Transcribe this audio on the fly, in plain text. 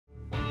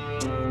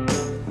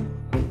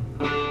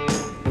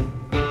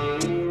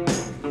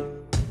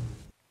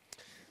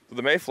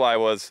the MayFly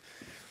was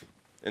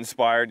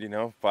inspired,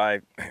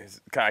 by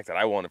kayak that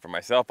I wanted for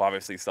myself,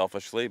 obviously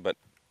selfishly, but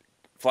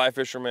fly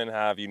fishermen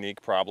have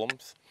unique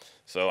problems,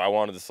 so I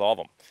wanted to solve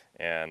them,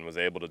 and was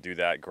able to do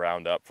that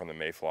ground up from the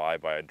MayFly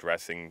by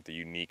addressing the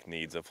unique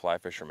needs of fly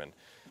fishermen.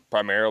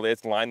 Primarily,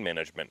 it's line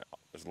management.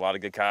 There's a lot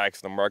of good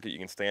kayaks in the market you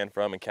can stand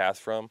from and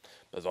cast from.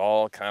 There's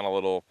all kind of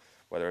little,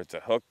 whether it's a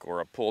hook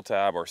or a pull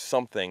tab or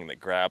something that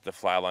grab the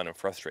fly line and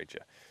frustrate you.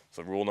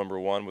 So rule number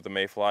one with the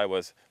MayFly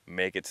was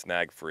make it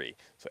snag free.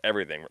 So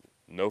everything,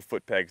 no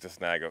foot pegs to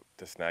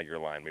snag your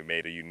line. We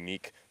made a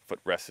unique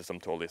footrest system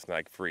totally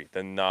snag free.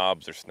 The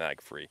knobs are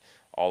snag free.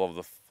 All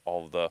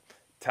of the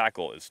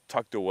tackle is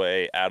tucked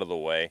away, out of the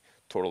way,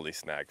 totally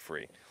snag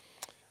free.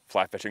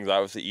 Fly fishing is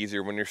obviously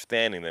easier when you're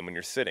standing than when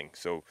you're sitting.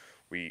 So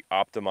we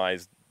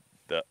optimized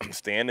the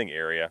standing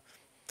area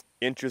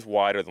inches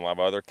wider than a lot of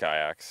other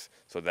kayaks,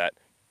 so that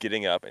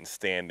getting up and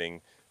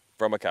standing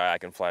from a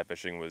kayak and fly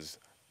fishing was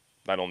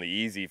not only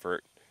easy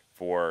for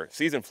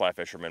seasoned fly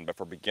fishermen, but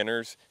for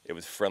beginners, it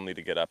was friendly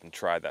to get up and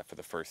try that for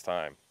the first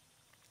time.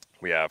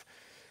 We have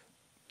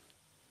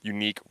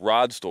unique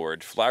rod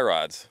storage, fly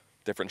rods,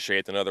 different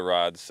shape than other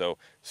rods, so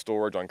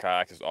storage on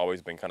kayaks has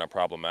always been kind of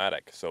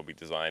problematic. So we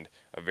designed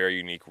a very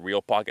unique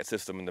reel pocket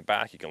system in the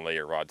back. You can lay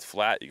your rods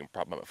flat, you can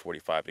prop them up at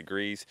 45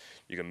 degrees,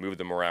 you can move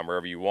them around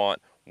wherever you want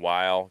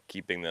while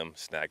keeping them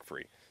snag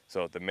free.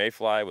 So the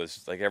MayFly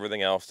was, like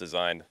everything else,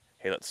 designed,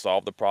 hey, let's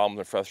solve the problems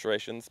and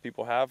frustrations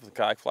people have with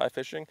kayak fly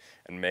fishing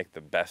and make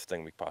the best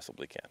thing we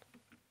possibly can.